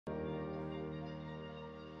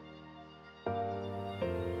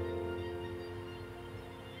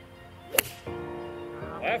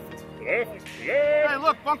Left, left. Hey,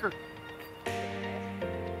 look, bunker.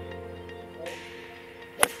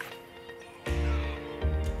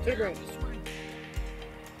 Take her.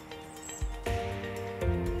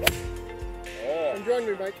 Oh. Come join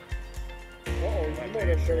me, Mike. Uh-oh, you might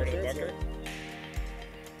have Short better of the chance bunker.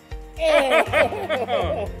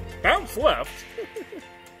 there. Bounce left.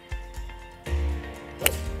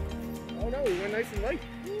 Oh no, we went nice and light.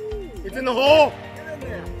 It's Get in the hole. in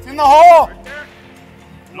there. It's in the hole. Right there.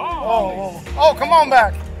 Oh, oh, come on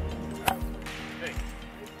back. Hey.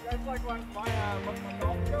 That's like my golf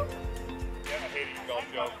joke. Yeah, I hated your golf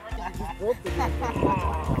joke. Just broke the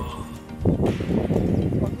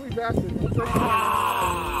ugly bastard. Looks like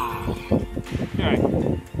Okay,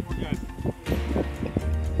 we're good.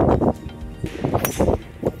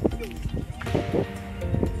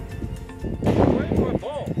 Playing for a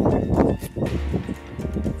ball.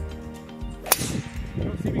 You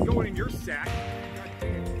don't see me going in your sack. God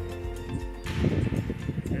damn.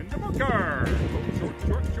 And the bunker. Oh, short,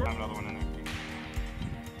 short, short. Have another one in there.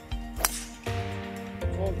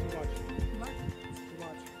 oh, too much. Too much? Too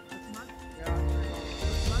much. Too much? Yeah.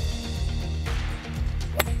 Too much?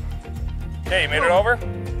 Hey, you made it over?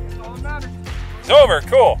 That's all that matters. It's over,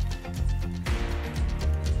 cool.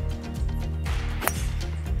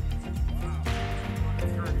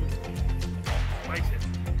 Likes it.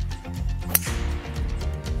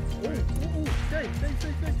 Ooh, ooh, ooh. Stay.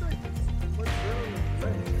 What's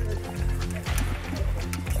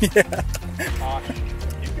Yeah.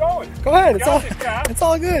 Keep going. Go ahead. It's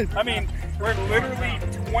all good. I mean, we're literally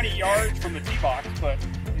 20 yards from the tee box, but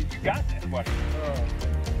you got that, buddy.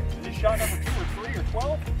 Is this shot number 2 or 3 or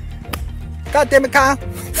 12? God damn it, Kyle.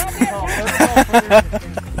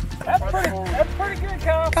 That's pretty good,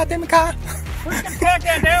 Kyle. God damn it, Kyle. We can pack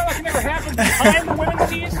that down like it never happened behind the women's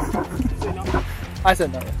tees. I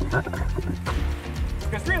said no.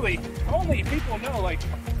 Because really, only people know, like,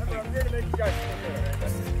 I'm here to make you guys feel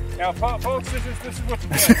good. now, folks, this is what you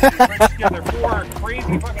get. You bring together 4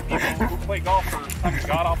 crazy fucking people who play golf for some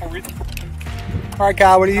god-awful reason. All right,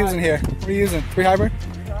 Kyle, what are you using here? What are you using? 3 hybrid?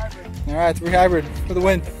 All right, 3 hybrid for the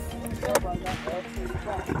win.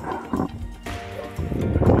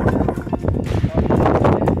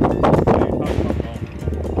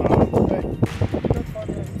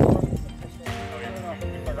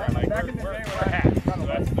 Back in the day, we're hats. So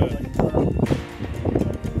that's the...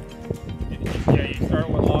 Yeah, you start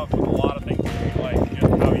with a lot of things in life,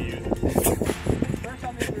 just how you use it.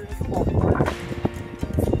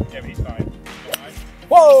 Yeah, but he's fine.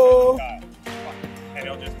 Whoa! And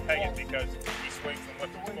he'll just peg it because he swings and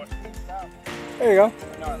lifts his foot. There you go.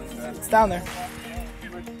 It's down there.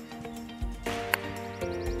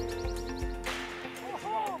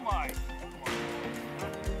 Oh my!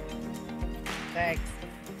 Thanks.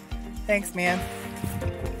 Thanks, man.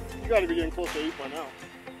 You got to be getting close to 8 by now.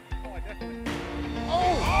 Oh, I definitely.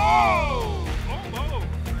 Oh! Oh!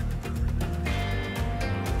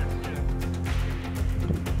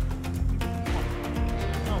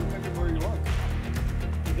 No, I'm thinking where you are.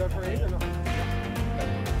 Is that for 8 or no?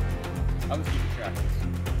 I'll just keep track of this.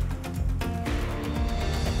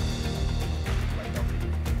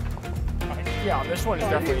 Yeah, this one is Oh,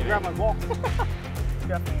 I need to definitely grab my ball.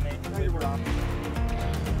 definitely an 8. Now you were on.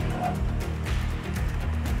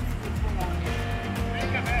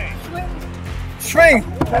 Swing!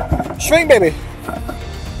 Swing, baby!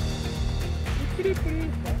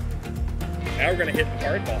 Now we're gonna hit the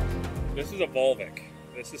hard ball. This is a Volvic.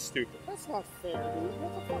 This is stupid. That's not fair, dude.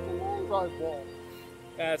 That's a fucking long drive ball.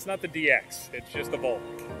 It's not the DX. It's just the Volvic.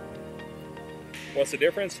 What's the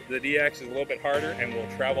difference? The DX is a little bit harder and will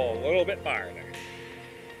travel a little bit farther.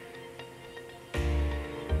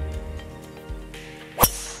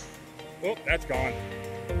 Oh, that's gone.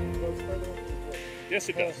 Yes,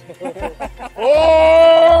 it does.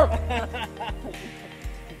 Oh!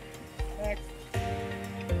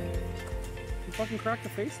 You fucking cracked the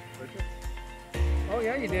face? Oh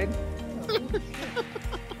yeah, you did.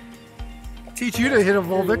 Teach you to hit a You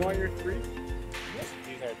Volvic. want your 3?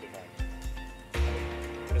 These are designed.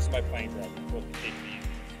 This is my playing drive. We'll take these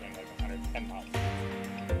and swing like 110 miles.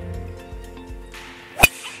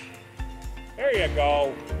 There you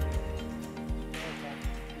go.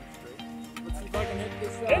 Let's see if I can hit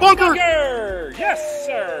this. Hit Bunker! bunker! Yes,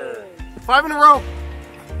 sir. 5 in a row.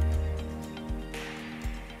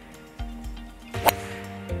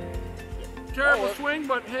 Terrible swing,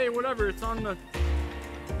 but hey, whatever. It's on the.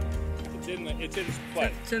 It's in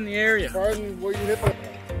play. It's in the area. Pardon where you hit the.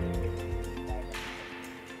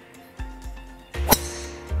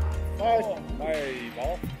 5. Oh, my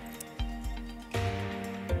ball.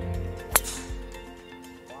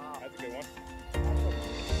 Wow, that's a good one.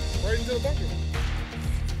 into the bunker.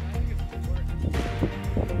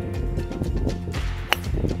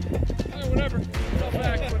 Whatever. Fell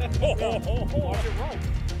back, but watch it roll.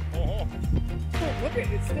 Oh. Look at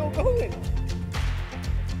it, it's still going.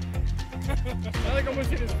 I think almost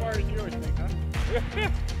hit as far as yours, think, huh?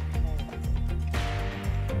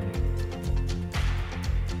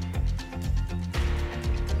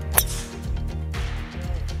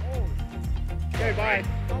 Okay, bye.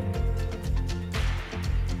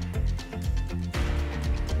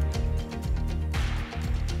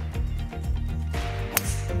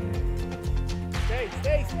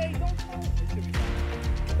 Stay, don't fall.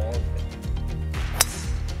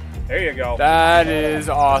 There you go. That is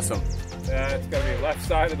awesome. That's going to be left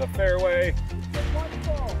side of the fairway.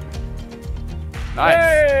 Nice.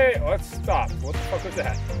 Hey! Let's stop. What the fuck was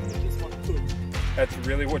that? That's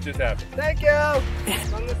really what just happened. Thank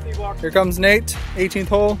you. Here comes Nate, 18th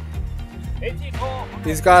hole. 18th hole.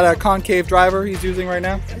 He's got a concave driver he's using right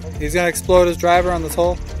now. He's gonna explode his driver on this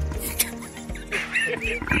hole.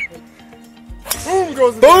 Boom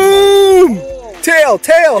goes the Boom! Tail!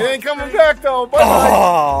 It ain't coming back though. Bye.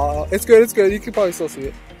 Oh, it's good. You can probably still see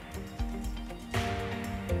it.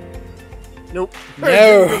 Nope.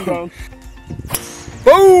 No.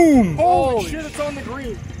 Boom! Holy shit! It's on the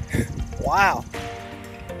green. Wow.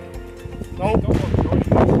 Nope.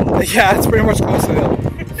 Yeah, it's pretty much close to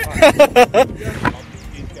it.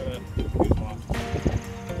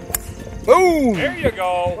 Boom! There you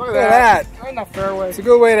go. Look Look at that. Right in the fairway. It's a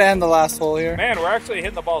good way to end the last hole here. Man, we're actually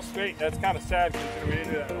hitting the ball straight. That's kind of sad because we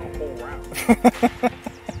didn't do that the whole round.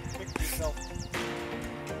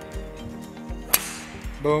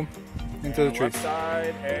 Boom. Into the trees. Left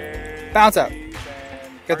side and Bounce out. and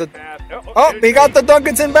Get the- hard path. Oh, he got the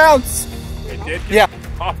Duncanson bounce. It did get Yeah.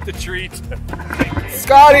 off the treat.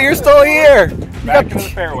 Scotty, you're still here. Back to the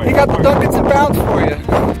fairway. He got the Duncanson bounce for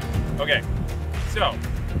you. Okay, so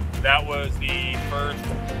that was the first,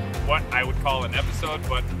 what I would call an episode,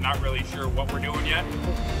 but not really sure what we're doing yet.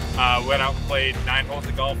 Went out and played 9 holes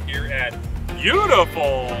of golf here at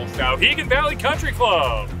beautiful Souhegan Valley Country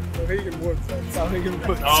Club. Souhegan Woods. Souhegan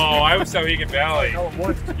Woods. Oh, I was Souhegan Valley. Oh,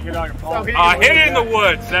 Woods. You get out your ball. Hit it in the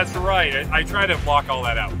woods, that's right. I tried to block all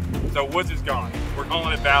that out. So woods is gone. We're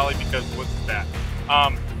calling it Valley because woods is bad. Oh,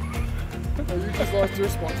 you just lost your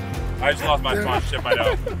sponsor. I just lost my sponsorship, I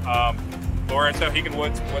know. But we're in Souhegan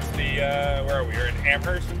Woods. What's the, where are we? We're in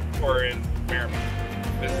Amherst or in Merrimack?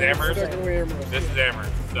 This is Amherst. Secondly, Amherst. This is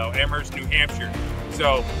Amherst. So Amherst, New Hampshire.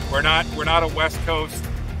 So we're not a West Coast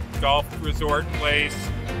golf resort place.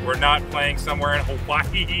 We're not playing somewhere in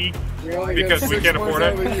Hawaii We only because get we 6 can't months afford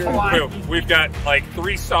out of the it. year. We've got like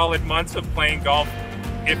 3 solid months of playing golf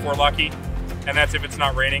if we're lucky, and that's if it's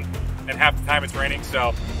not raining. And half the time it's raining,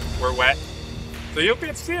 so we're wet. So you'll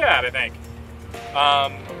get to see that, I think.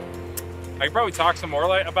 I could probably talk some more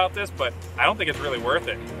about this, but I don't think it's really worth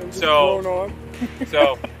it. I'm just So, going on.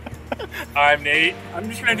 so I'm Nate. I'm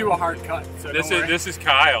just gonna do a hard cut. So This is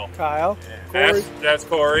Kyle. Kyle. That's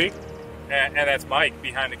Corey, and that's Mike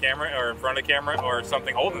behind the camera or in front of the camera or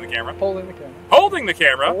something holding the camera. Holding the camera. Holding the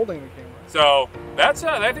camera. Holding the camera. So that's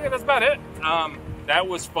I think that's about it. That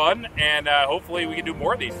was fun, and hopefully we can do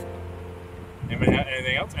more of these. Anybody have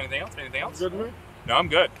anything else? Anything else? Anything else? Good man. No, I'm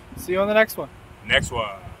good. See you on the next one. Next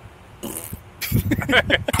one.